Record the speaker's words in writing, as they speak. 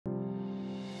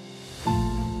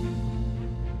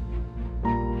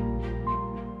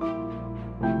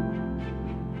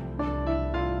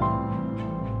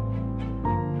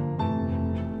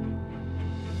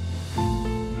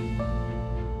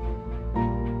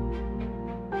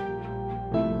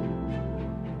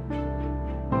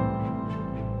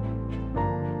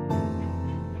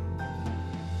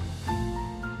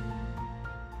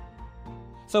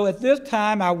So at this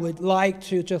time, I would like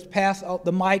to just pass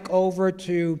the mic over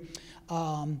to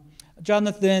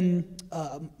Jonathan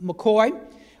McCoy,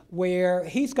 where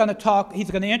he's going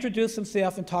to introduce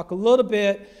himself and talk a little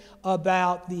bit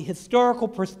about the historical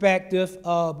perspective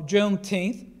of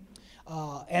Juneteenth.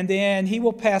 And then he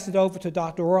will pass it over to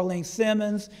Dr. Oralene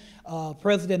Simmons,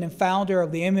 president and founder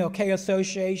of the MLK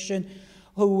Association,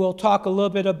 who will talk a little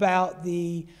bit about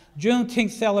the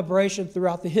Juneteenth celebration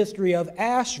throughout the history of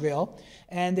Asheville.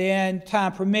 And then,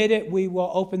 time permitted, we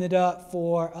will open it up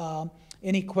for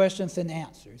any questions and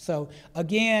answers. So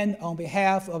again, on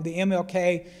behalf of the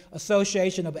MLK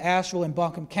Association of Asheville and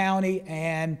Buncombe County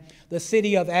and the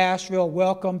City of Asheville,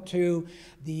 welcome to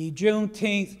the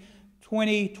Juneteenth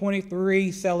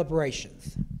 2023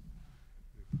 celebrations.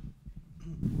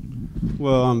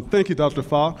 Well, thank you, Dr.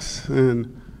 Fox,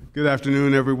 and good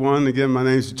afternoon, everyone. Again, my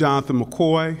name is Jonathan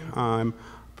McCoy. I'm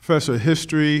professor of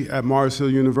history at Mars Hill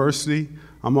University.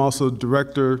 I'm also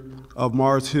director of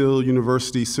Mars Hill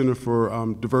University Center for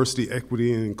Diversity,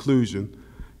 Equity, and Inclusion,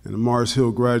 and a Mars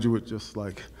Hill graduate just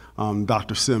like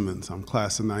Dr. Simmons. I'm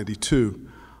class of '92.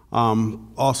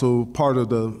 Also part of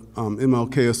the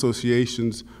MLK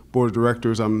Association's Board of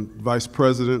Directors. I'm vice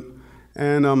president.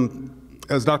 And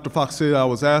as Dr. Fox said, I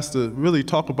was asked to really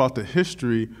talk about the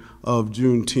history of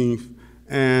Juneteenth.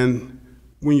 And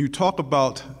when you talk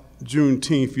about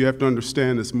Juneteenth, you have to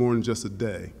understand it's more than just a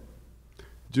day.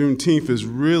 Juneteenth is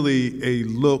really a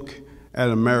look at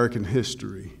American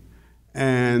history,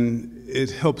 and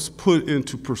it helps put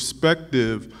into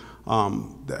perspective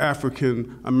the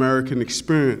African-American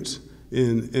experience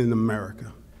in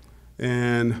America,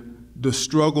 and the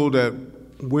struggle that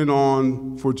went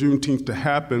on for Juneteenth to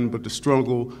happen, but the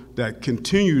struggle that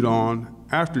continued on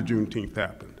after Juneteenth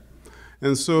happened.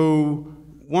 And so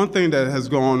one thing that has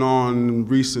gone on in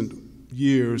recent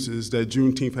years is that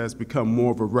Juneteenth has become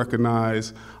more of a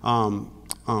recognized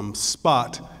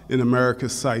spot in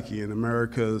America's psyche, in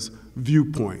America's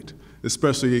viewpoint,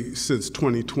 especially since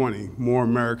 2020. More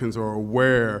Americans are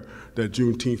aware that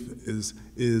Juneteenth is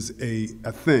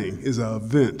a thing, is an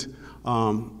event.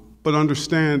 But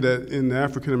understand that in the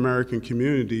African American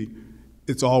community,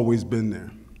 it's always been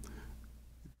there.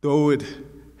 Though it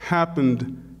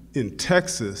happened in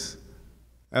Texas,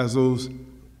 as those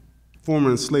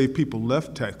former enslaved people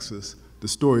left Texas, the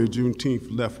story of Juneteenth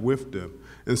left with them.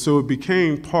 And so it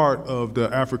became part of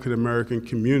the African American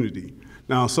community.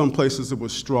 Now, some places it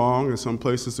was strong, and some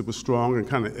places it was strong and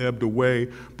kind of ebbed away,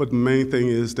 but the main thing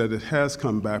is that it has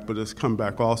come back, but it's come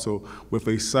back also with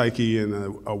a psyche and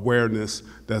an awareness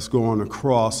that's going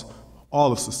across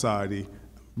all of society,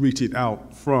 reaching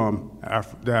out from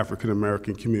the African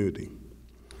American community.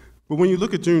 But when you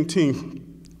look at Juneteenth,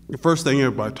 the first thing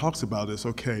everybody talks about is,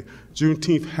 okay,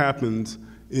 Juneteenth happens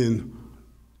in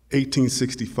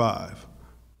 1865,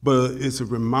 but it's a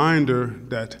reminder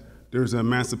that there's an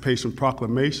Emancipation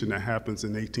Proclamation that happens in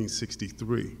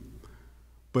 1863.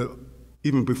 But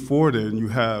even before then, you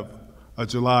have a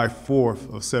July 4th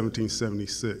of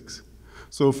 1776.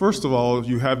 So first of all,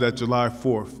 you have that July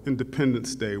 4th,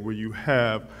 Independence Day, where you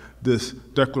have this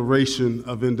Declaration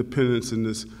of Independence and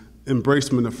this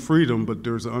embracement of freedom, but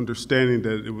there's an understanding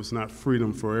that it was not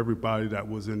freedom for everybody that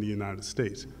was in the United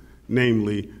States,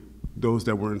 namely those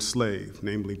that were enslaved,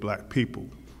 namely black people.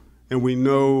 And we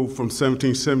know from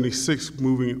 1776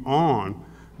 moving on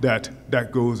that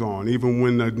that goes on. Even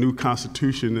when the new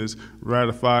Constitution is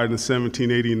ratified in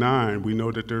 1789, we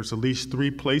know that there's at least 3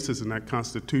 places in that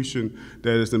Constitution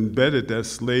that is embedded that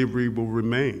slavery will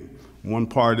remain. One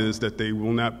part is that they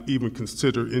will not even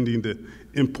consider ending the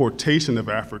importation of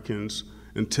Africans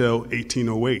until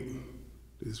 1808.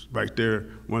 It's right there,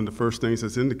 one of the first things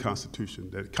that's in the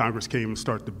Constitution, that Congress can't even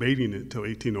start debating it until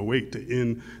 1808 to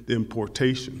end the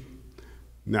importation.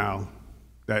 Now,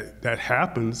 that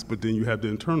happens, but then you have the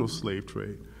internal slave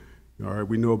trade. All right,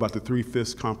 we know about the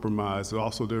 3/5 compromise.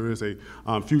 Also, there is a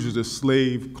fugitive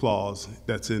slave clause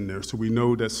that's in there. So we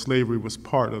know that slavery was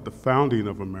part of the founding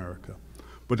of America,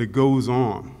 but it goes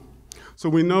on. So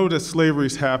we know that slavery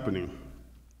is happening.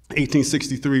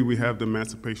 1863, we have the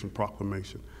Emancipation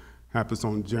Proclamation. Happens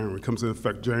on January, comes into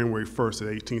effect January 1st of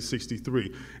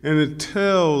 1863. And it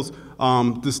tells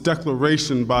this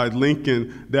declaration by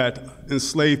Lincoln that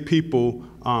enslaved people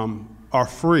are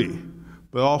free,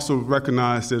 but also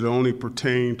recognize that it only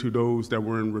pertained to those that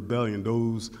were in rebellion,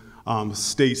 those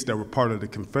states that were part of the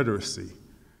Confederacy.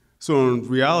 So in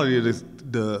reality,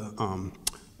 the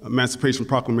Emancipation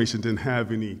Proclamation didn't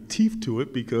have any teeth to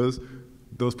it because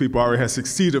those people already had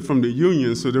seceded from the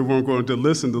Union, so they weren't going to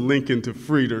listen to Lincoln to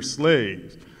free their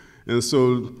slaves. And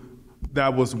so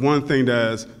that was one thing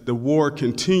that as the war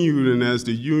continued and as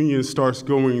the Union starts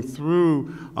going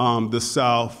through the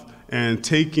South and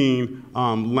taking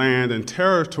land and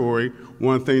territory,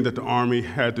 one thing that the Army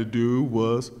had to do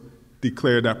was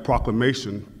declare that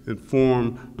proclamation,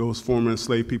 inform those former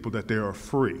enslaved people that they are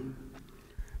free.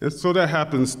 And so that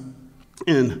happens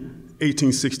in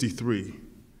 1863.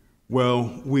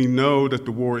 Well, we know that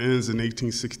the war ends in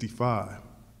 1865.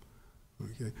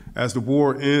 Okay. As the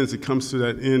war ends, it comes to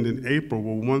that end in April.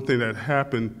 Well, one thing that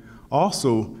happened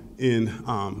also in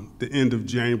the end of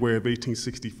January of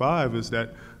 1865 is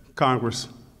that Congress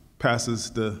passes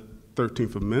the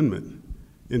 13th Amendment,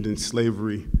 ending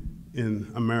slavery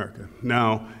in America.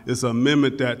 Now, it's an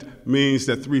amendment that means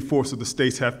that 3/4 of the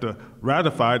states have to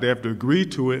ratify, they have to agree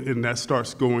to it, and that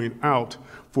starts going out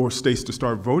for states to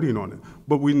start voting on it.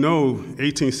 But we know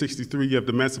 1863, you have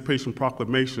the Emancipation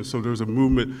Proclamation, so there's a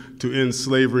movement to end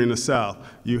slavery in the South.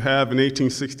 You have in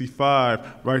 1865,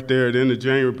 right there at the end of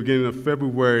January, beginning of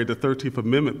February, the 13th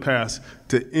Amendment passed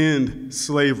to end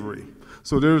slavery.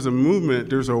 So there's a movement,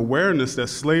 there's an awareness that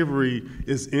slavery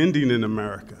is ending in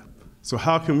America. So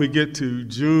how can we get to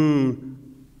June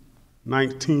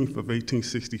 19th of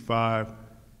 1865,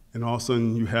 and all of a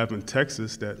sudden you have in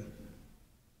Texas that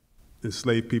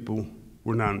enslaved people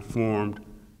were not informed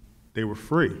they were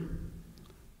free?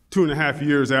 2.5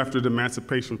 years after the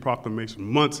Emancipation Proclamation,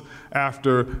 months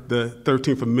after the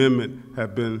 13th Amendment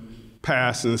had been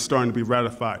passed and is starting to be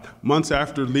ratified, months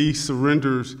after Lee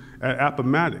surrenders at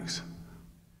Appomattox.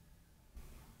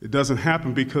 It doesn't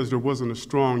happen because there wasn't a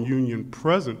strong Union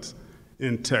presence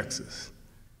in Texas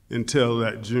until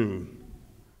that June.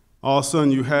 All of a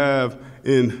sudden you have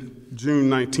in June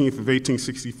 19th of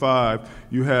 1865,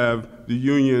 you have the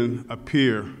Union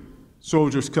appear.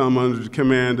 Soldiers come under the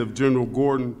command of General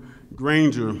Gordon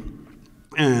Granger,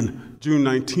 and June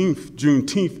 19th,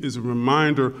 Juneteenth, is a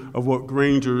reminder of what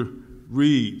Granger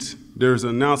reads. There's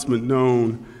an announcement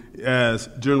known as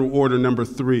General Order Number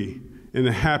 3, and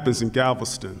it happens in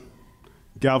Galveston,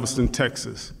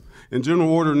 Texas. And General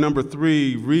Order Number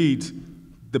 3 reads,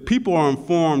 "The people are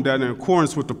informed that in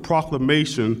accordance with the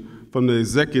proclamation from the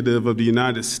Executive of the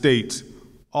United States,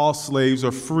 all slaves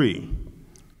are free.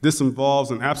 This involves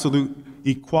an absolute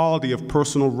equality of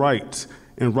personal rights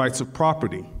and rights of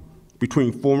property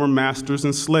between former masters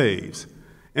and slaves,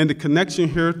 and the connection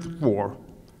heretofore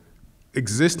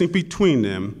existing between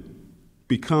them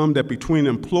become that between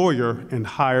employer and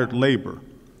hired labor.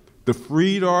 The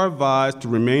freed are advised to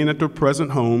remain at their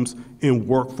present homes and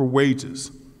work for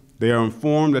wages. They are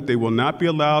informed that they will not be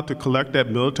allowed to collect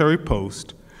at military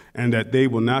post and that they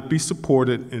will not be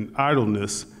supported in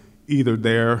idleness either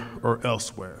there or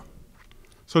elsewhere."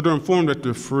 So they're informed that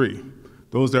they're free.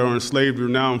 Those that are enslaved are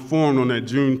now informed on that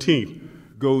Juneteenth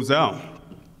goes out.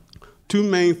 Two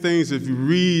main things, if you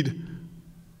read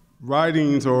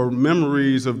writings or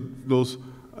memories of those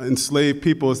enslaved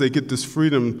people as they get this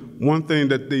freedom, one thing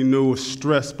that they knew was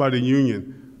stressed by the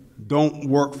Union: don't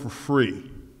work for free.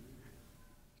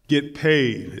 Get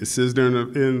paid. It says there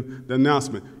in the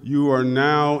announcement, you are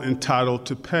now entitled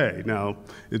to pay. Now,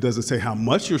 it doesn't say how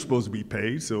much you're supposed to be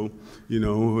paid, so,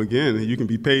 again, you can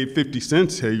be paid 50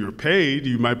 cents, hey, you're paid.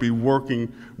 You might be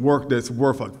working work that's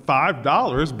worth like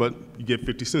 $5, but you get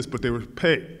 50 cents, but they were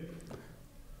paid.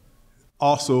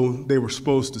 Also, they were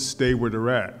supposed to stay where they're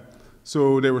at.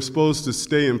 So they were supposed to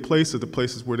stay in place of the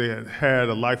places where they had had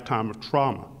a lifetime of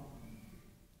trauma.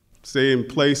 Stay in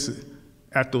place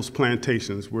at those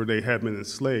plantations where they had been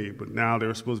enslaved, but now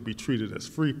they're supposed to be treated as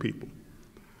free people.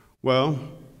 Well,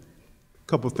 a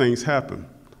couple things happened.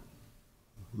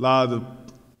 A lot of the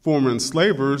former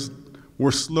enslavers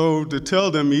were slow to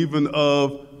tell them even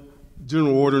of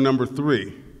General Order Number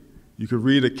 3. You could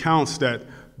read accounts that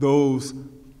those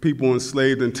people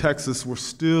enslaved in Texas were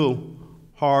still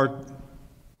hard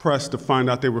pressed to find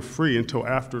out they were free until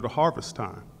after the harvest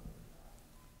time.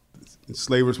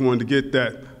 Enslavers wanted to get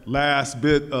that last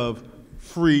bit of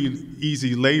free,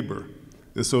 easy labor.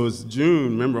 And so it's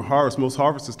June, remember harvest, most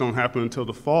harvests don't happen until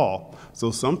the fall. So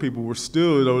some people were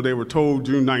still, though they were told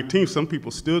June 19th, some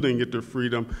people still didn't get their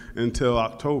freedom until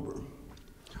October.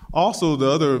 Also, the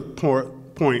other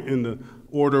point in the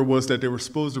order was that they were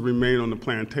supposed to remain on the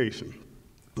plantation.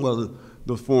 Well,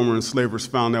 the former enslavers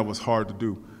found that was hard to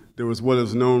do. There was what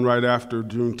is known right after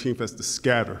Juneteenth as the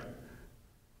scatter.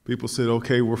 People said,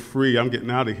 okay, we're free, I'm getting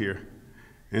out of here.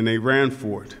 And they ran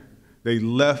for it. They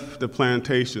left the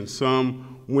plantation.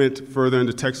 Some went further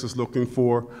into Texas looking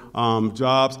for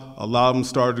jobs. A lot of them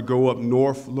started to go up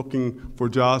north looking for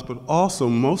jobs, but also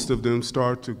most of them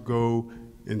started to go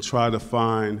and try to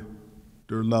find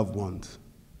their loved ones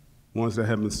that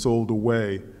had been sold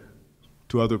away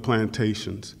to other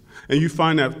plantations. And you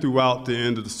find that throughout the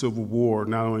end of the Civil War,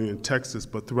 not only in Texas,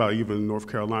 but throughout even North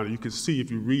Carolina. You can see, if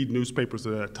you read newspapers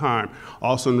at that time,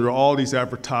 also there are all these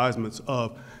advertisements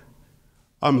of,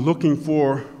 I'm looking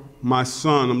for my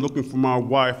son, I'm looking for my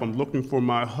wife, I'm looking for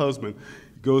my husband.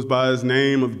 He goes by his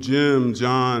name of Jim,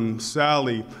 John,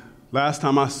 Sally. Last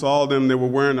time I saw them, they were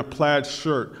wearing a plaid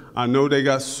shirt. I know they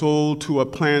got sold to a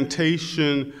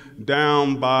plantation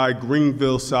down by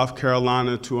Greenville, South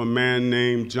Carolina, to a man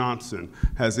named Johnson.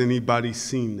 Has anybody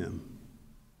seen them?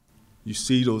 You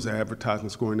see those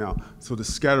advertisements going out. So the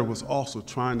scatter was also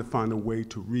trying to find a way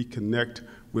to reconnect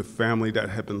with family that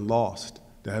had been lost,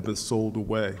 that had been sold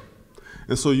away.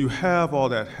 And so you have all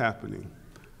that happening.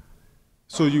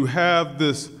 So you have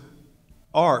this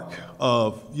arc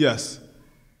of, yes,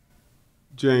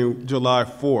 July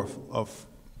 4th of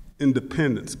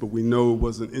independence, but we know it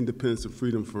wasn't independence and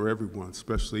freedom for everyone,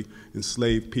 especially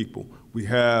enslaved people. We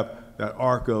have that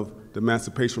arc of the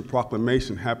Emancipation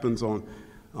Proclamation happens on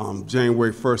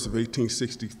January 1st of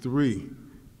 1863.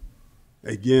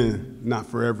 Again, not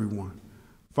for everyone.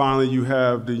 Finally, you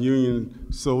have the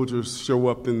Union soldiers show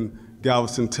up in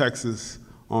Galveston, Texas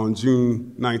on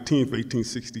June 19th,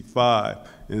 1865,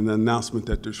 and the announcement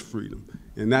that there's freedom.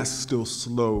 And that's still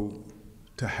slow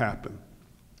to happen.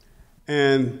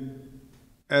 And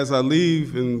as I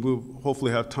leave, and we'll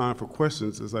hopefully have time for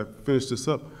questions as I finish this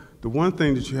up, the one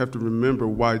thing that you have to remember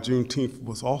why Juneteenth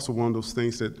was also one of those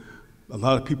things that a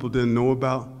lot of people didn't know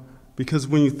about, because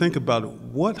when you think about it,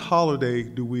 what holiday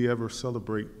do we ever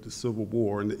celebrate the Civil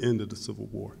War and the end of the Civil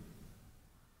War?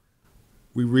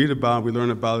 We read about it, we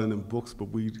learn about it in books, but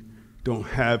we don't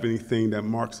have anything that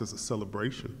marks as a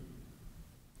celebration.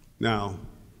 Now,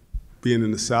 being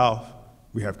in the South,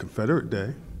 we have Confederate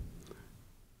Day.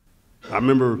 I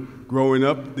remember growing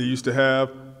up, they used to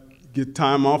get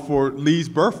time off for Lee's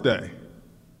birthday.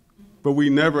 But we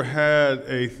never had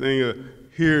a thing of,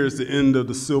 here's the end of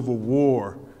the Civil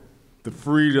War, the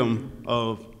freedom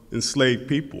of enslaved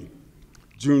people.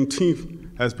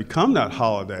 Juneteenth has become that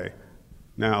holiday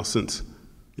now since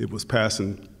it was passed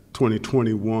in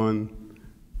 2021,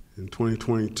 in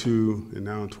 2022, and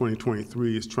now in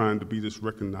 2023, it's trying to be this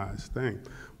recognized thing.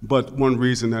 But one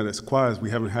reason that it's quiet is we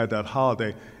haven't had that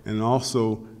holiday, and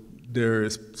also there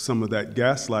is some of that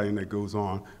gaslighting that goes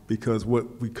on, because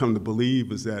what we come to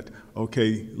believe is that,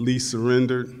 okay, Lee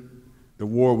surrendered, the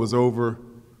war was over,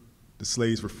 the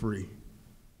slaves were free.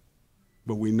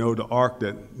 But we know the arc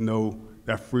that, no,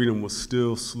 that freedom was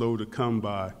still slow to come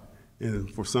by,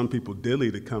 and for some people, deadly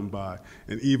to come by.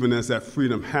 And even as that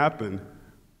freedom happened,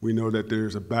 we know that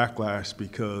there's a backlash,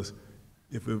 because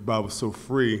if everybody was so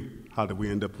free, how did we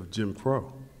end up with Jim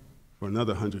Crow for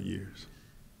another 100 years?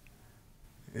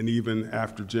 And even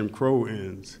after Jim Crow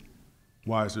ends,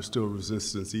 why is there still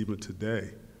resistance even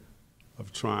today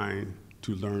of trying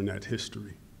to learn that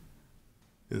history?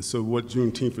 And so what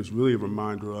Juneteenth is really a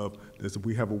reminder of is that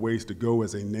we have a ways to go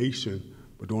as a nation,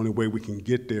 but the only way we can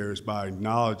get there is by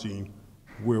acknowledging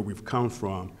where we've come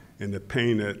from and the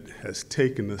pain that has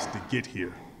taken us to get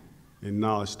here.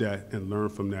 Acknowledge that and learn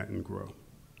from that and grow.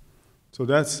 So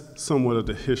that's somewhat of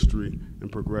the history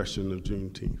and progression of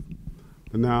Juneteenth.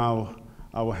 And now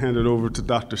I will hand it over to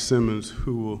Dr. Simmons,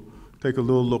 who will take a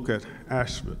little look at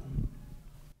Asheville.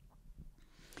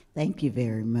 Thank you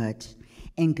very much,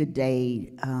 and good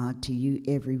day to you,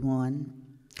 everyone.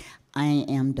 I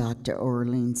am Dr.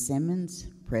 Oralene Simmons,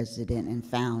 president and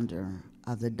founder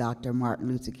of the Dr. Martin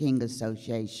Luther King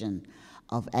Association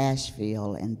of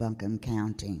Asheville and Buncombe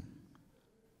County.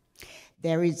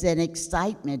 There is an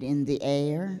excitement in the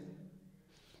air.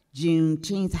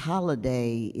 Juneteenth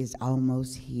holiday is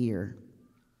almost here.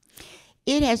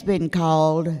 It has been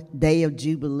called Day of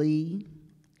Jubilee,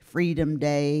 Freedom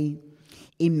Day,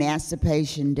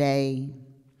 Emancipation Day.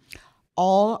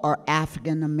 All are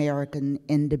African American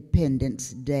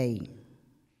Independence Day.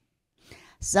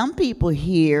 Some people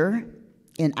here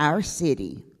in our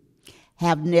city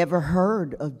have never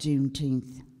heard of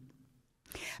Juneteenth.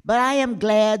 But I am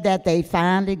glad that they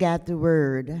finally got the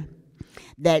word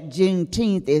that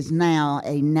Juneteenth is now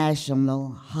a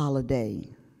national holiday.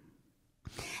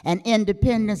 An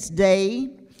Independence Day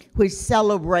which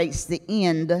celebrates the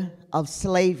end of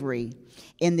slavery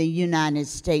in the United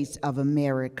States of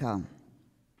America.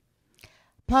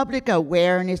 Public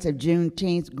awareness of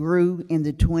Juneteenth grew in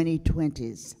the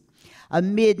 2020s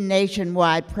amid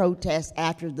nationwide protests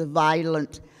after the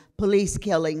violent police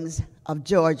killings of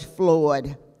George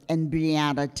Floyd and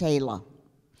Breonna Taylor.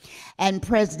 And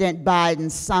President Biden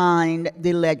signed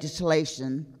the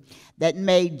legislation that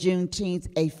made Juneteenth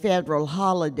a federal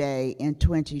holiday in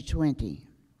 2020.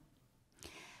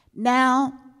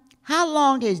 Now, How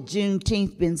long has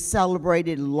Juneteenth been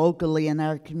celebrated locally in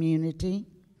our community?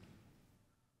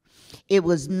 It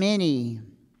was many,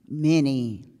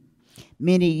 many,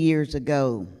 many years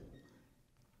ago.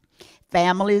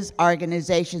 Families,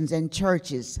 organizations, and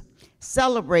churches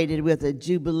celebrated with a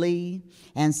jubilee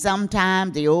and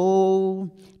sometimes the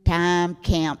old-time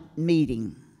camp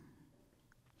meeting.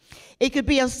 It could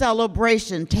be a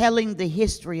celebration telling the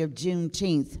history of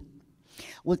Juneteenth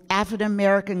with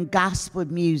African-American gospel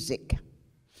music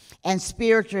and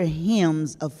spiritual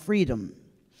hymns of freedom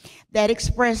that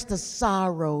express the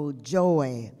sorrow,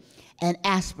 joy, and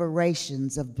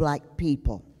aspirations of Black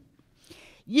people.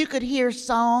 You could hear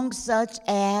songs such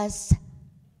as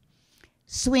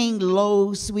 "Swing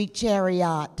Low, Sweet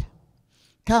Chariot,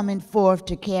 Coming Forth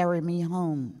to Carry Me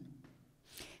Home,"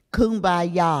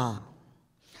 "Kumbaya,"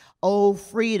 "Oh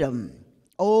Freedom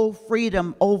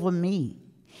over me.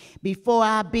 Before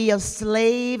I be a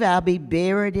slave, I'll be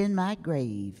buried in my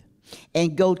grave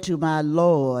and go to my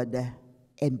Lord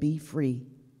and be free."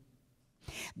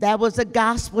 That was a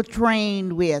gospel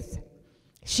trained with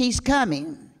 "She's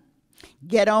Coming,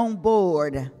 Get on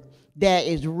Board, There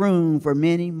is Room for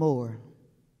Many More,"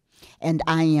 and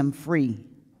 "I Am Free"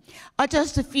 are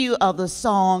just a few of the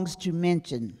songs to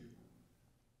mention.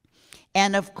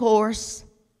 And of course,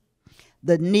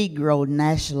 the Negro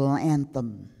National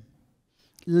Anthem,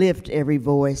 "Lift Every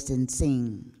Voice and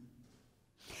Sing."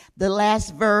 The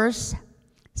last verse,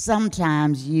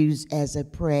 sometimes used as a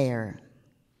prayer.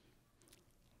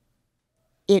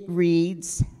 It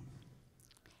reads,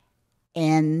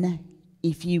 and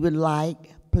if you would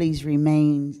like, please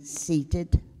remain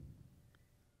seated.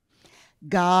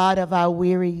 "God of our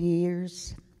weary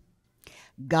years,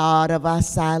 God of our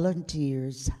silent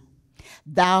tears,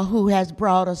 Thou who has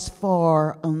brought us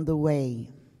far on the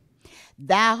way,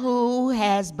 Thou who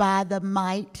has by the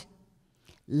might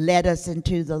led us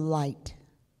into the light,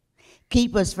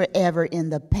 keep us forever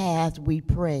in the path we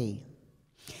pray.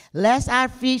 Lest our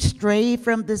feet stray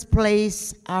from this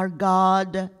place, our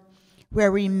God,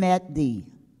 where we met Thee.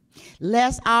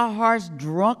 Lest our hearts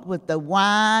drunk with the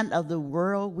wine of the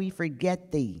world we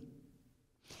forget Thee.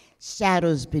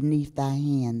 Shadows beneath Thy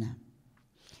hand,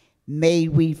 may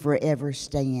we forever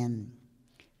stand,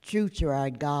 true to our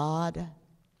God,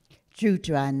 true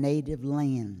to our native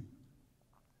land."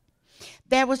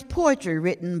 There was poetry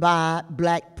written by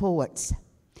Black poets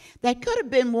that could have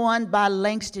been one by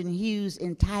Langston Hughes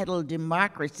entitled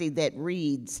 "Democracy," that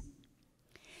reads,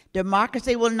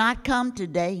 "Democracy will not come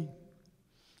today,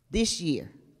 this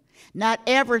year, not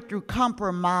ever through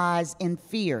compromise and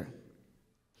fear.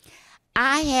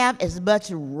 I have as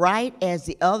much right as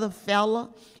the other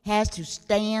fella has to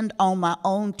stand on my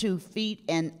own 2 feet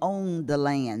and own the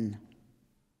land.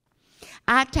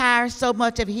 I tire so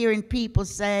much of hearing people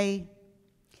say,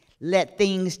 let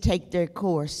things take their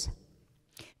course.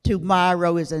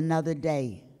 Tomorrow is another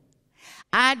day.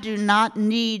 I do not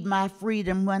need my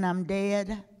freedom when I'm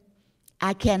dead.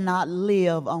 I cannot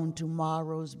live on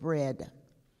tomorrow's bread.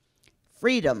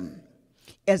 Freedom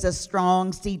is a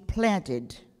strong seed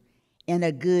planted in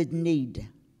a good need.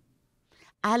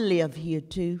 I live here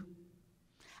too.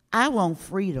 I want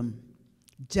freedom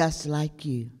just like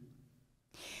you."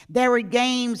 There were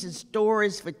games and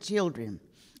stories for children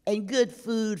and good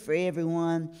food for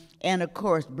everyone, and of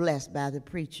course, blessed by the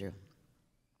preacher.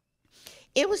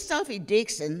 It was Sophie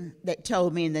Dixon that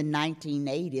told me in the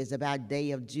 1980s about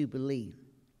Day of Jubilee,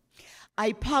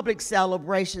 a public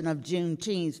celebration of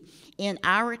Juneteenth in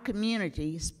our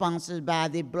community sponsored by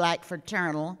the Black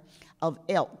Fraternal of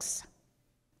Elks.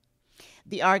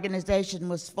 The organization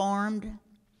was formed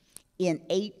in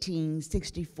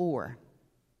 1864.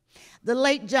 The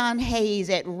late John Hayes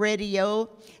at Radio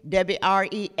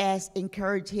WRES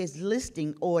encouraged his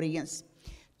listening audience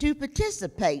to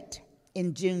participate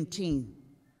in Juneteenth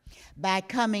by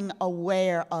becoming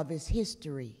aware of its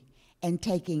history and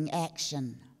taking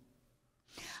action.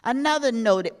 Another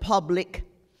noted public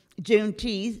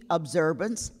Juneteenth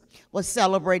observance was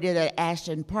celebrated at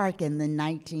Ashton Park in the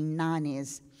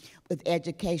 1990s with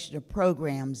educational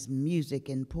programs, music,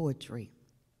 and poetry.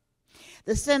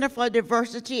 The Center for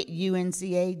Diversity at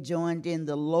UNCA joined in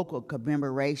the local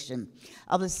commemoration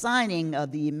of the signing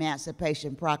of the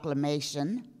Emancipation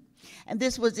Proclamation, and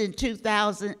this was in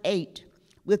 2008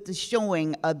 with the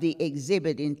showing of the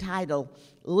exhibit entitled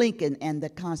Lincoln and the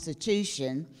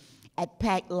Constitution at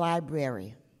Pack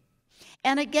Library.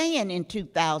 And again in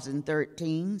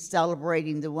 2013,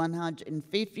 celebrating the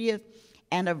 150th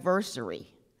anniversary,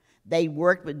 they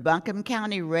worked with Buncombe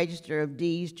County Register of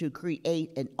Deeds to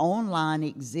create an online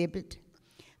exhibit,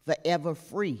 Forever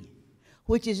Free,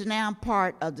 which is now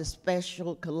part of the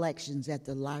special collections at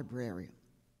the library.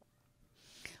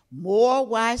 More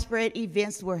widespread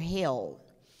events were held,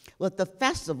 with the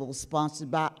festival sponsored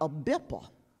by ABIPA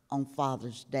on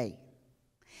Father's Day.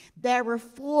 There were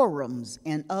forums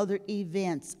and other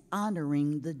events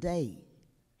honoring the day.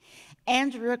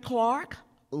 Andrea Clark,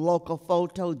 local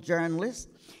photojournalist,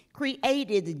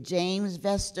 created the James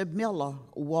Vester Miller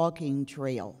Walking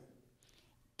Trail,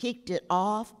 kicked it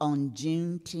off on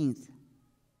Juneteenth.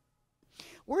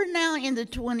 We're now in the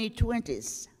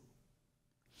 2020s.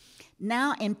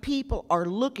 Now, and people are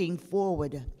looking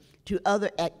forward to other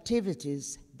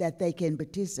activities that they can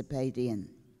participate in.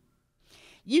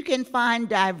 You can find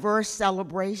diverse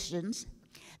celebrations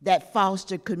that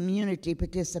foster community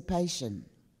participation.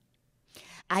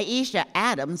 Aisha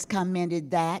Adams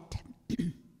commented that,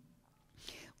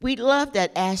 "We love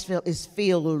that Asheville is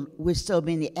filled with so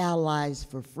many allies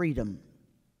for freedom.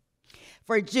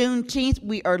 For Juneteenth,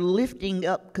 we are lifting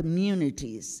up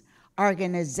communities,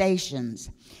 organizations,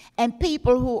 and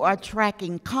people who are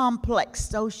tracking complex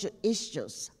social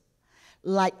issues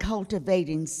like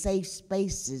cultivating safe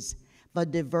spaces for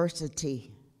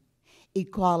diversity,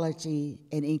 equality,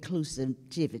 and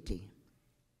inclusivity."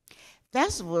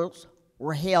 Festivals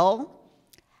were held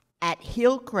at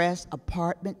Hillcrest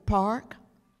Apartment Park,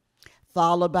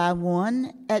 followed by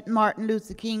one at Martin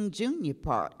Luther King Jr.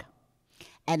 Park,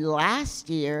 and last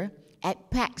year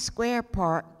at Pack Square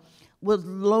Park with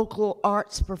local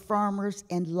arts performers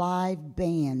and live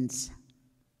bands.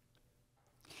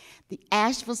 The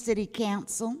Asheville City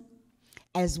Council,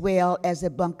 as well as the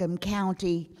Buncombe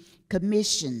County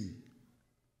Commission,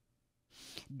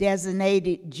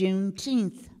 designated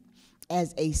Juneteenth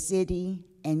as a city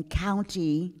and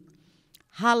county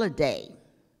holiday.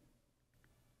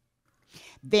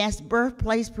 Vance's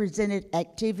birthplace presented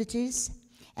activities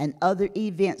and other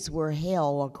events were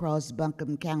held across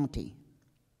Buncombe County.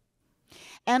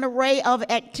 An array of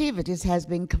activities has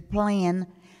been planned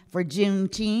for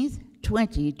Juneteenth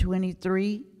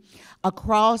 2023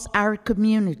 across our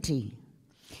community,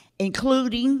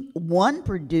 including one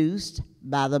produced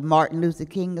by the Martin Luther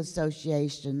King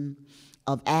Association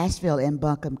of Asheville and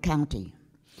Buncombe County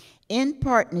in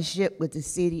partnership with the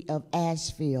City of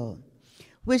Asheville,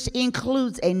 which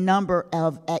includes a number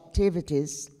of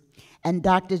activities, and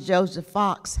Dr. Joseph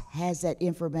Fox has that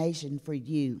information for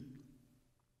you.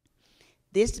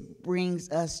 This brings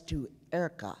us to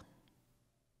ERCA,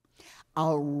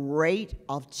 a rate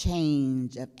of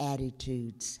change of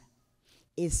attitudes.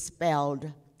 Is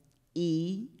spelled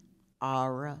E-R-C-A.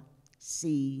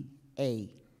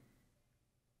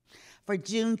 For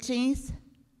Juneteenth,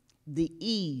 the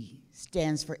E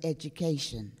stands for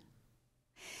education,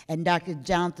 and Dr.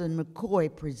 Jonathan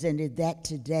McCoy presented that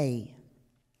today.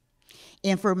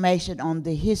 Information on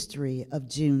the history of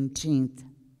Juneteenth.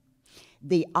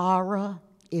 The R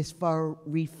is for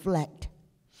reflect,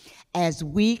 as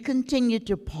we continue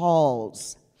to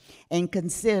pause and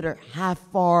consider how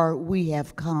far we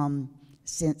have come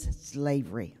since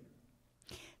slavery.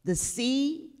 The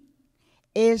C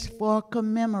is for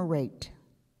commemorate,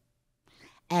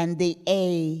 and the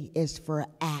A is for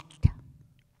act.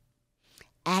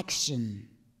 Action,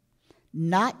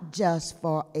 not just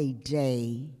for a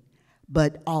day,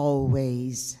 but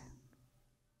always.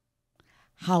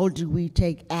 How do we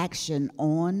take action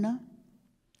on?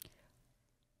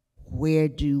 Where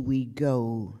do we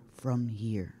go from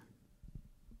here?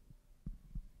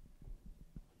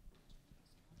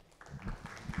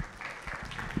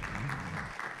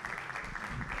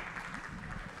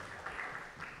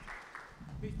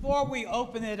 Before we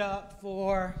open it up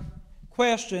for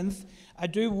questions, I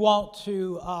do want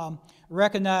to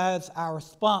recognize our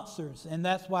sponsors, and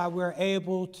that's why we're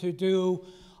able to do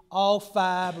all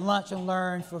 5 Lunch and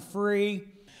Learn for free.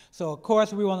 So, of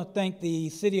course, we want to thank the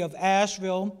City of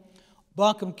Asheville,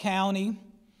 Buncombe County,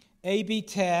 AB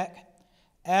Tech,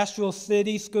 Asheville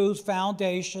City Schools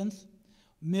Foundations,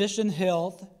 Mission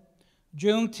Health,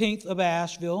 Juneteenth of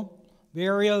Asheville,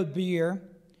 Burial Beer,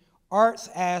 Arts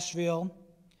Asheville,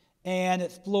 and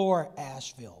Explore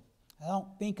Asheville. I don't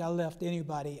think I left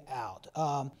anybody out.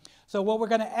 So what we're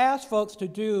going to ask folks to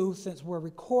do, since we're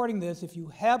recording this, if you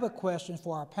have a question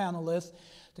for our panelists,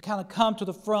 to kind of come to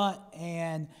the front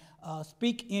and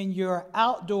speak in your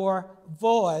outdoor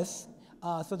voice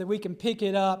so that we can pick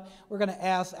it up. We're going to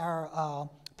ask our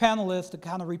panelists to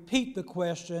kind of repeat the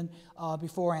question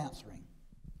before answering.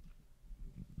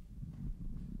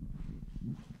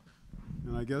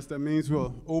 And I guess that means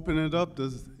we'll open it up.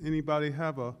 Does anybody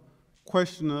have a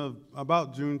question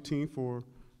about Juneteenth or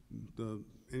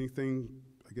anything,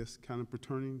 I guess, kind of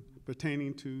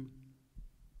pertaining to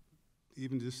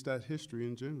even just that history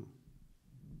in general?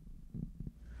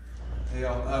 Hey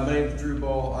y'all, my name is Drew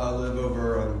Ball. I live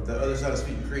over on the other side of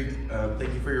Sweeten Creek.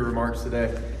 Thank you for your remarks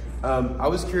today. I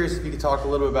was curious if you could talk a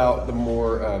little about the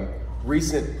more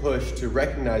recent push to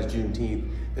recognize Juneteenth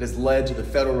that has led to the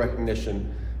federal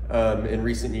recognition in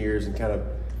recent years, and kind of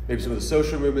maybe some of the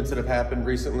social movements that have happened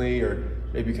recently, or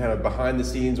maybe kind of behind the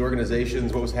scenes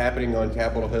organizations, what was happening on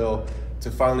Capitol Hill to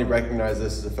finally recognize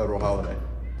this as a federal holiday.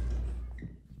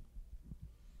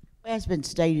 As been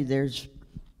stated, there's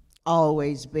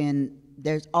always been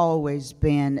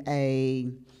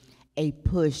a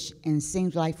push, and it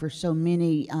seems like for so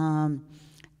many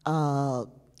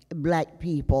black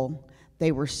people,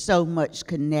 they were so much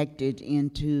connected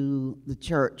into the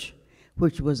church,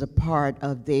 which was a part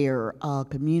of their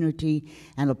community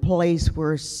and a place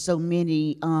where so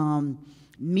many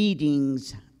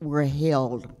meetings were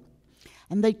held.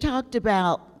 And they talked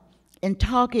about, in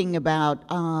talking about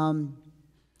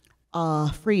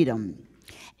freedom,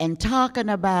 and talking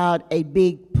about a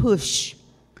big push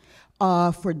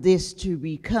for this to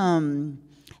become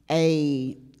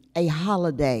a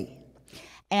holiday.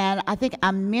 And I think I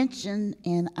mentioned,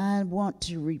 and I want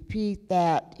to repeat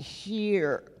that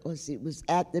here, it was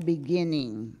at the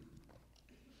beginning.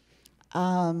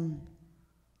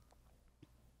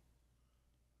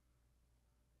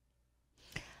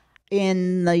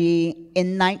 In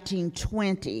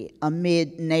 1920,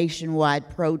 amid nationwide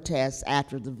protests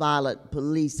after the violent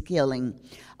police killing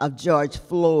of George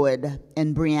Floyd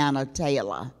and Breonna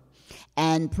Taylor,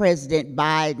 and President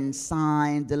Biden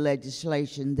signed the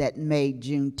legislation that made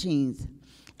Juneteenth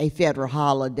a federal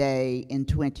holiday in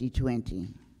 2020.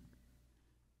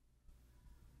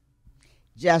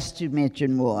 Just to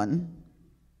mention one.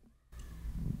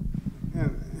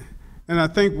 And I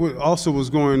think what also was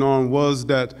going on was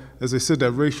that, as I said,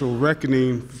 that racial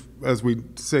reckoning, as we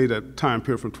say, that time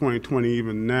period from 2020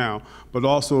 even now, but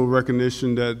also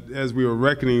recognition that as we were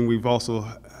reckoning, we've also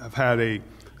have had a,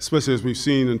 especially as we've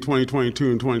seen in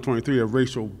 2022 and 2023, a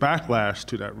racial backlash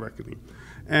to that reckoning.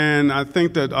 And I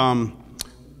think that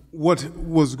what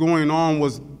was going on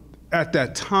was, at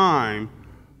that time,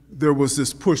 there was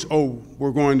this push, oh,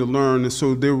 we're going to learn, and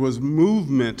so there was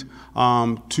movement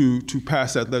to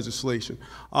pass that legislation.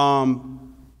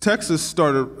 Texas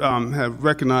have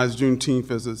recognized Juneteenth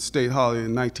as a state holiday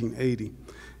in 1980.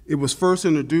 It was first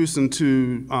introduced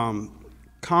into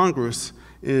Congress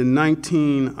in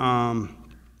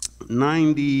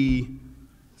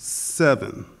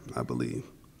 1997, I believe.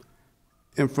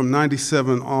 And from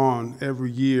 97 on,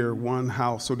 every year, one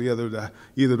house or the other,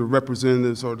 either the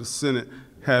representatives or the Senate,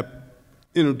 had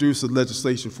introduced a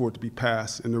legislation for it to be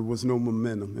passed, and there was no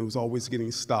momentum. It was always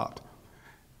getting stopped.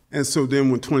 And so then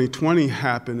when 2020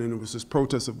 happened, and it was this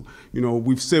protest of, you know,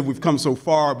 we've said we've come so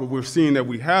far, but we're seeing that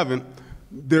we haven't,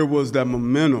 there was that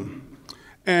momentum.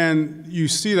 And you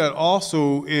see that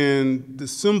also in the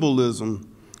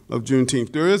symbolism of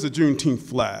Juneteenth. There is a Juneteenth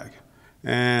flag,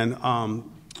 and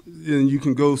you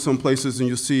can go some places and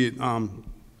you'll see it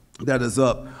that is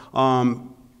up.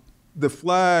 The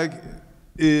flag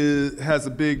has a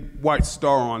big white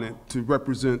star on it to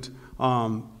represent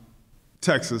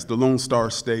Texas, the Lone Star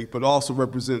State, but also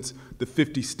represents the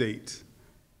 50 states,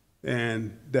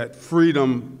 and that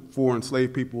freedom for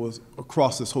enslaved people is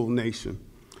across this whole nation.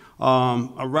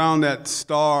 Around that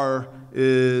star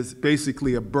is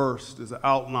basically a burst, is an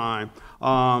outline,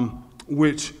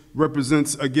 which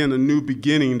represents, again, a new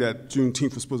beginning that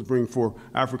Juneteenth was supposed to bring for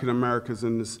African Americans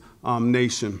in this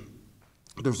nation.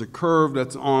 There's a curve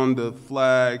that's on the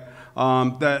flag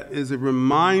that is a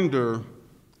reminder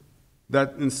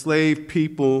that enslaved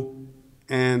people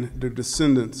and their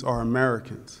descendants are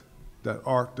Americans, that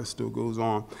arc that still goes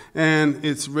on. And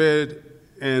it's red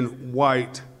and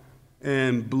white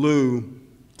and blue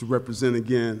to represent,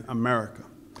 again, America.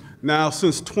 Now,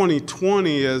 since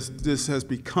 2020, as this has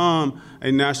become a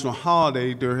national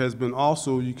holiday, there has been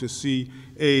also, you can see,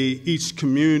 each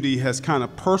community has kind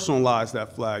of personalized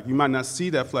that flag. You might not see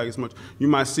that flag as much. You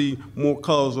might see more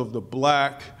colors of the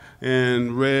black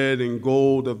and red and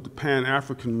gold of the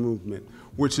Pan-African movement,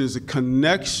 which is a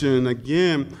connection,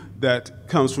 again, that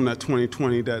comes from that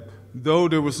 2020, that though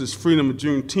there was this freedom of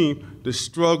Juneteenth, the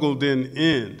struggle didn't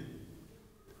end.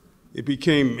 It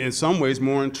became, in some ways,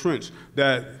 more entrenched,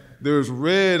 that there's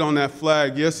red on that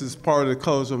flag. Yes, it's part of the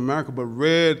colors of America, but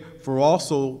red for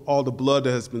also all the blood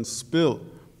that has been spilled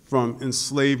from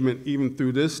enslavement, even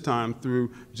through this time,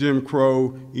 through Jim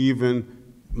Crow, even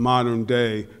modern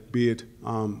day, be it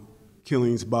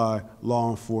killings by law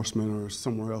enforcement or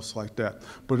somewhere else like that.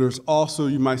 But there's also,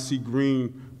 you might see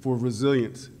green for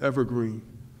resilience, evergreen,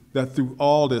 that through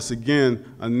all this, again,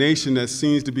 a nation that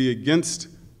seems to be against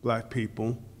black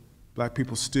people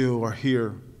still are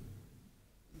here,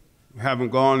 haven't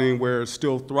gone anywhere,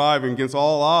 still thriving against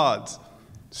all odds,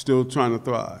 still trying to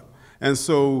thrive. And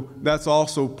so that's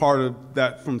also part of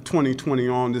that from 2020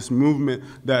 on, this movement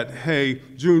that, hey,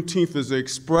 Juneteenth is an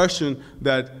expression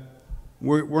that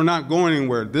we're not going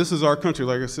anywhere. This is our country.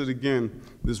 Like I said again,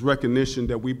 this recognition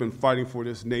that we've been fighting for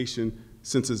this nation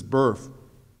since its birth,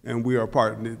 and we are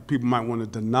part. People might want to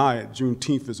deny it.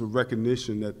 Juneteenth is a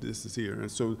recognition that this is here.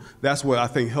 And so that's what I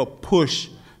think helped push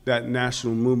that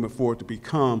national movement for it to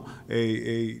become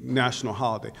a national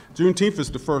holiday. Juneteenth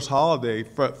is the first holiday,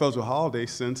 federal holiday,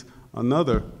 since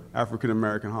another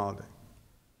African-American holiday,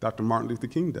 Dr. Martin Luther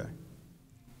King Day.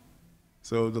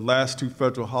 So the last two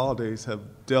federal holidays have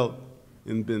dealt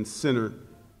and been centered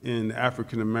in the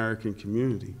African-American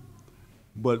community,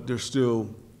 but they're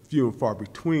still few and far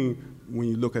between when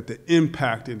you look at the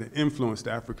impact and the influence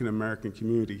the African-American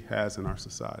community has in our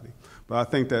society. But I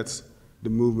think that's the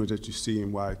movement that you see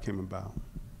and why it came about.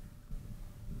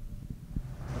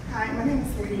 Hi, my name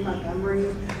is Lady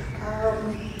Montgomery.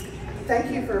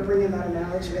 Thank you for bringing that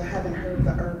analogy. I haven't heard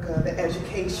the IRCA, the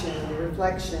education, the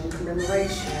reflection,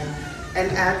 commemoration, and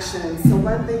action. So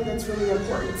one thing that's really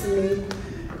important to me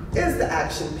is the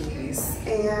action piece.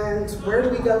 And where do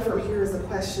we go from here is a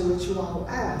question that you all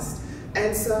asked.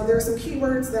 And so there's some key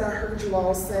words that I heard you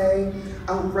all say: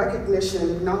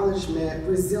 recognition, acknowledgement,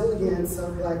 resilience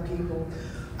of Black people.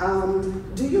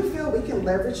 Do you feel we can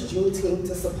leverage Juneteenth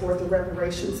to support the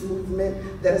reparations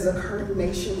movement that has occurred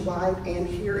nationwide and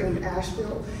here in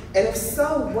Asheville? And if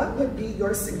so, what would be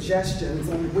your suggestions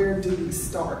on where do we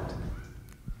start?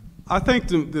 I think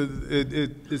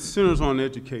it centers on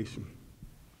education.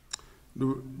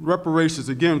 The reparations,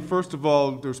 again, first of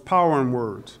all, there's power in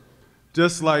words.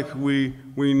 Just like we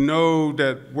know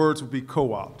that words will be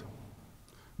co-opted.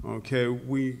 Okay,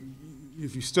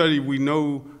 if you study, we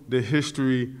know the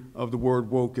history of the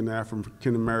word woke in the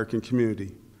African-American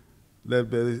community.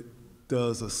 Leadbelly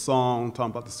does a song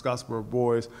talking about the Scottsboro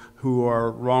boys who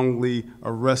are wrongly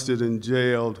arrested and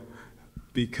jailed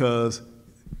because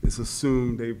it's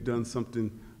assumed they've done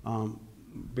something,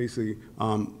 basically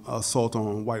assault on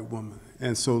a white woman.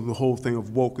 And so the whole thing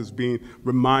of woke is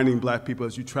reminding Black people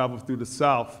as you travel through the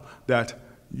South that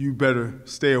you better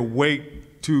stay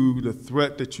awake to the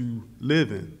threat that you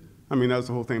live in. I mean, that's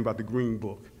the whole thing about the Green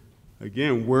Book.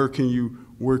 Again, where can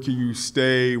you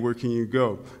stay, where can you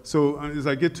go? So as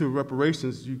I get to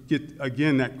reparations, you get,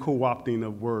 again, that co-opting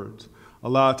of words. A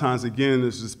lot of times, again,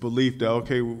 there's this belief that,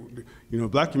 okay, you know,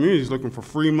 Black community is looking for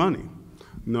free money.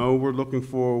 No, we're looking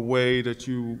for a way that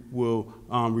you will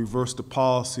reverse the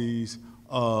policies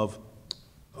of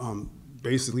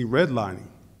basically redlining.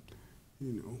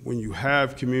 You know, when you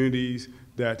have communities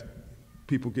that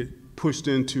people get pushed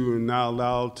into and not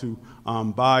allowed to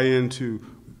buy into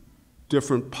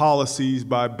different policies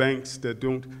by banks that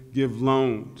don't give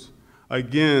loans.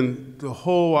 Again, the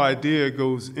whole idea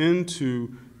goes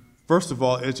into, first of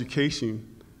all, educating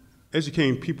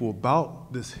people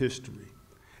about this history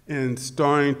and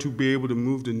starting to be able to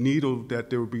move the needle that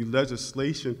there will be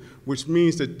legislation, which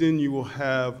means that then you will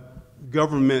have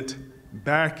government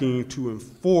backing to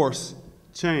enforce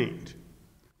change.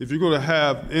 If you're going to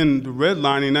have in the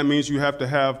redlining, that means you have to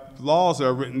have laws that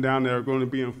are written down that are going to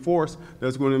be enforced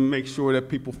that's going to make sure that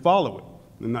people follow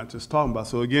it and not just talking about it.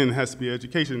 So again, it has to be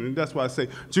education. And that's why I say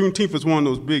Juneteenth is one of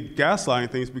those big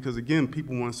gaslighting things because again,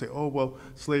 people want to say, oh, well,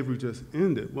 slavery just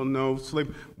ended. Well, no,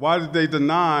 why did they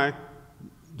deny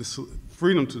the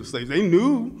freedom to the slaves? They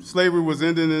knew slavery was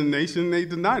ending in the nation, they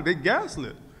denied it, they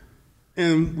gaslit.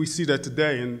 And we see that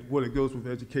today, and what it goes with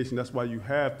education. That's why you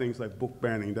have things like book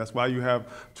banning. That's why you have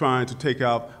trying to take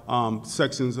out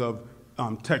sections of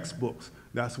textbooks.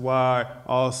 That's why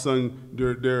all of a sudden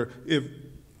if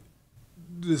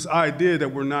this idea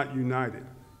that we're not united.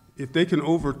 If they can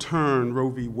overturn Roe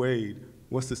v. Wade,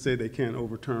 what's to say they can't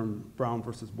overturn Brown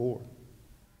versus Board?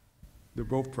 They're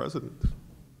both presidents.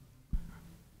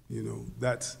 You know,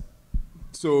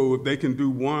 so if they can do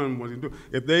one, what they do.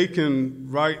 If they can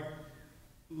write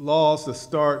laws that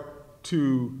start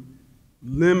to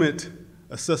limit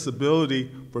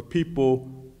accessibility for people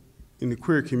in the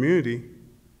queer community,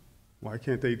 why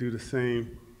can't they do the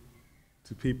same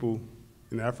to people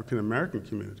in the African-American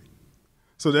community?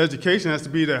 So the education has to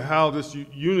be that how this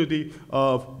unity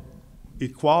of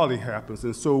equality happens.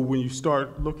 And so when you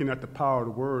start looking at the power of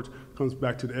the words, it comes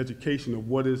back to the education of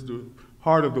what is the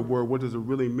heart of the word, what does it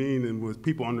really mean, and when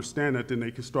people understand that, then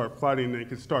they can start fighting, they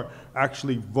can start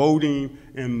actually voting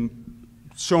and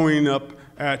showing up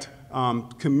at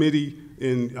committee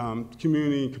and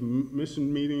community and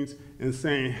commission meetings and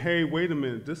saying, hey, wait a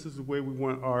minute, this is the way we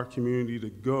want our community to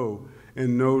go,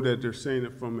 and know that they're saying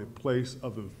it from a place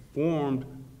of informed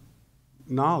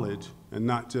knowledge and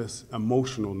not just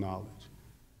emotional knowledge,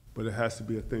 but it has to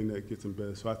be a thing that gets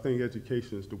embedded. So I think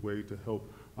education is the way to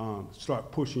help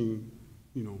start pushing,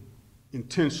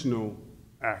 intentional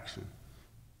action.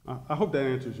 I hope that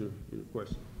answers your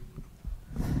question.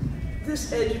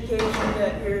 This education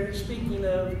that you're speaking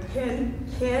of, can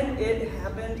it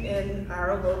happen in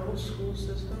our local school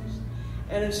systems?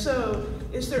 And if so,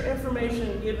 is there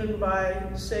information given by,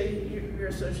 say, your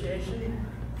association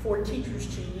for teachers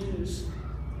to use?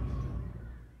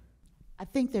 I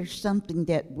think there's something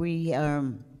that we are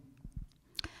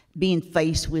being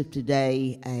faced with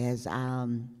today, as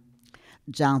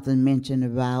Jonathan mentioned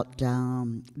about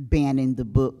banning the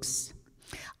books.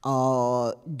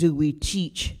 Do we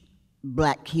teach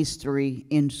Black history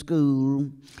in school?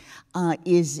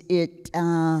 Is it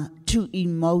too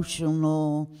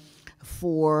emotional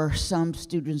for some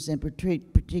students, and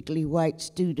particularly white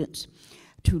students,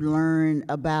 to learn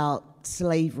about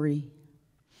slavery?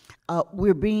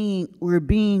 We're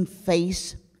being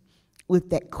faced with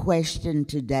that question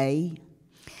today,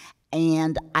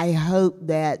 and I hope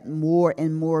that more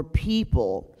and more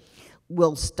people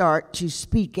will start to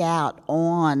speak out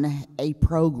on a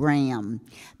program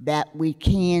that we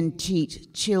can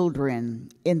teach children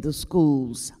in the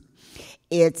schools.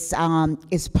 It's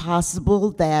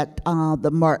possible that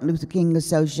the Martin Luther King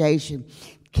Association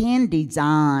can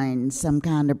design some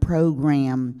kind of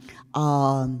program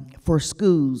for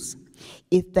schools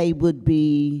if they would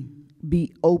be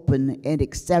open and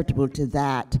acceptable to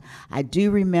that. I do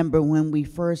remember when we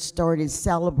first started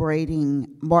celebrating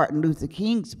Martin Luther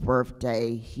King's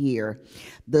birthday here,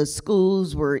 the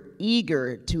schools were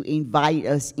eager to invite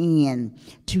us in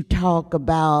to talk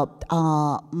about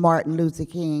Martin Luther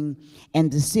King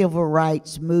and the civil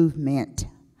rights movement.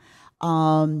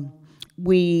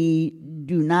 We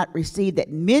do not receive that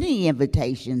many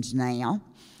invitations now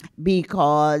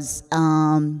because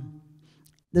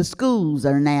the schools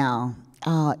are now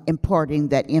imparting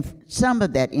that some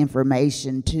of that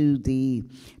information to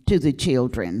the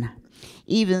children.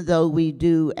 Even though we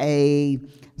do a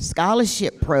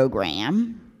scholarship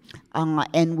program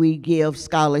and we give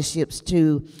scholarships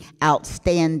to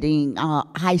outstanding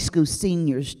high school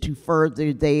seniors to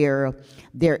further their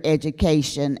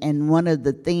education, and one of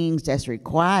the things that's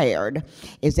required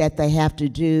is that they have to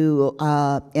do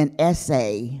an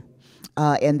essay.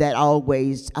 And that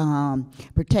always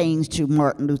pertains to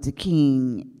Martin Luther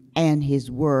King and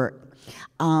his work.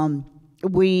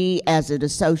 We, as an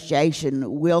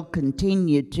association, will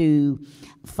continue to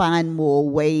find more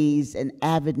ways and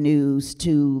avenues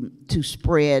to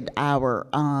spread our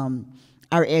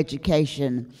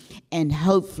education, and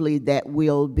hopefully that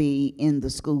will be in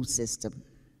the school system.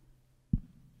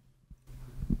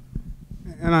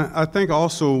 And I think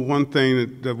also one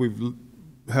thing that we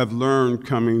have learned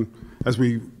coming as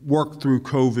we work through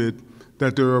COVID,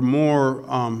 that there are more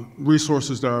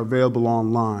resources that are available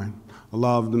online. A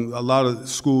lot of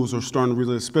schools are starting to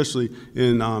realize, especially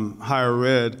in higher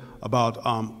ed, about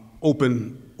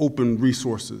open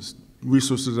resources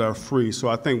that are free. So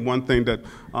I think one thing that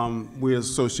we as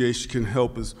association can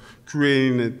help is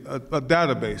creating a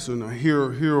database.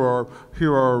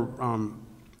 Here are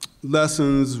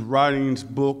lessons, writings,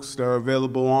 books that are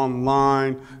available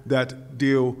online that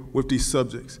deal with these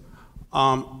subjects.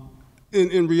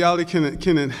 In reality,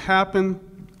 can it happen?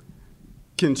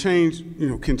 Can change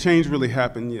really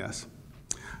happen? Yes.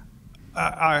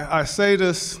 I say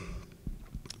this,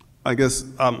 I guess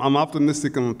I'm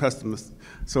optimistic, I'm a pessimist.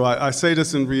 So I say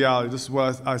this in reality. This is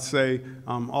what I say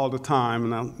all the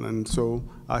time, and so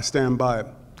I stand by it.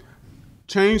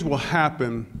 Change will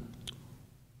happen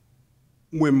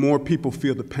when more people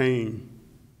feel the pain.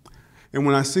 And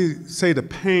when I say the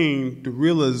pain, the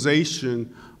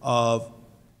realization of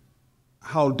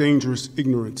how dangerous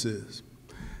ignorance is.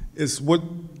 It's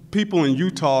what people in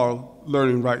Utah are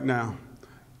learning right now.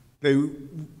 They're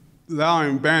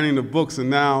banning the books,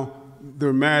 and now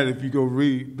they're mad if you go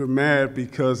read. They're mad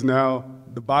because now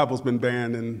the Bible's been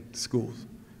banned in schools.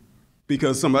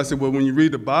 Because somebody said, well, when you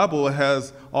read the Bible, it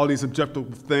has all these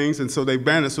objective things, and so they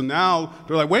banned it. So now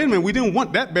they're like, wait a minute, we didn't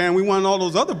want that banned. We wanted all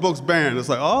those other books banned. It's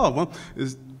like, oh, well,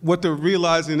 it's what they're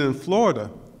realizing in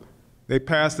Florida. They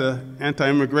passed an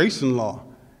anti-immigration law.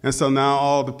 And so now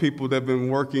all the people that have been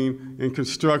working in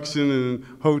construction and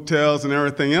hotels and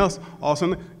everything else, all of a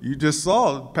sudden, you just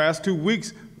saw the past 2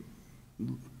 weeks,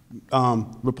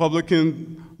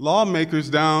 Republican lawmakers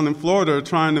down in Florida are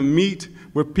trying to meet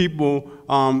with people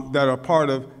that are part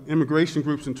of immigration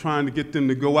groups and trying to get them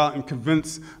to go out and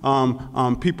convince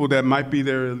people that might be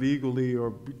there illegally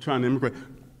or trying to immigrate,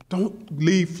 don't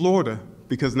leave Florida.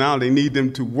 because now they need them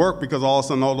to work, because all of a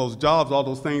sudden all those jobs, all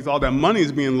those things, all that money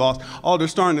is being lost. Oh, they're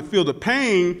starting to feel the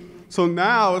pain. So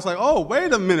now it's like, oh,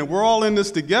 wait a minute, we're all in this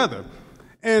together.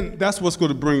 And that's what's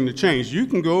going to bring the change. You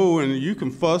can go and you can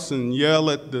fuss and yell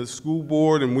at the school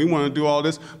board and we want to do all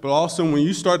this, but also when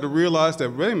you start to realize that,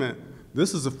 wait a minute,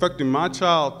 this is affecting my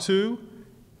child too,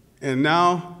 and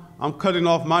now I'm cutting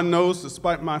off my nose to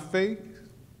spite my face.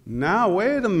 Now,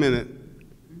 wait a minute,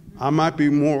 I might be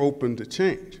more open to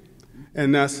change.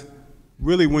 And that's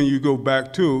really when you go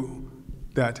back to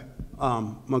that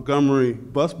Montgomery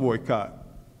bus boycott.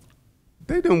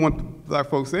 They didn't want the black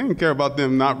folks, they didn't care about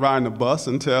them not riding the bus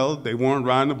until they weren't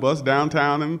riding the bus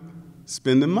downtown and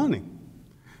spending money.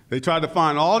 They tried to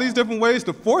find all these different ways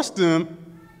to force them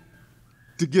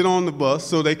to get on the bus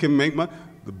so they can make money.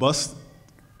 The bus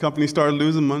company started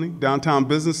losing money, downtown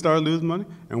business started losing money,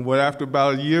 and after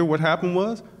about a year, what happened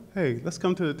was, hey, let's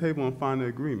come to the table and find an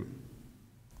agreement.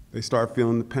 They start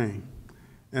feeling the pain.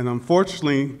 And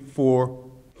unfortunately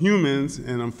for humans,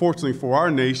 and unfortunately for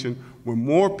our nation, when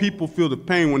more people feel the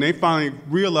pain, when they finally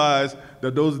realize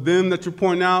that those them that you're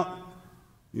pointing out,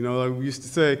 you know, like we used to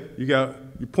say, you're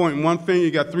pointing one finger,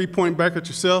 you got 3 pointing back at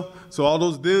yourself. So all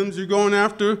those thems you're going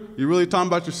after, you're really talking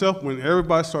about yourself. When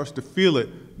everybody starts to feel it,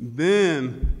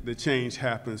 then the change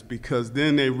happens, because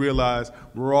then they realize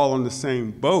we're all on the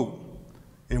same boat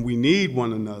and we need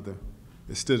one another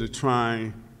instead of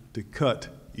trying to cut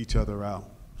each other out.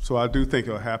 So I do think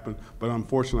it'll happen, but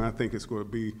unfortunately I think it's going to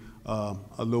be a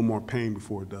little more pain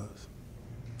before it does.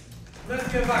 Let's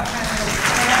give our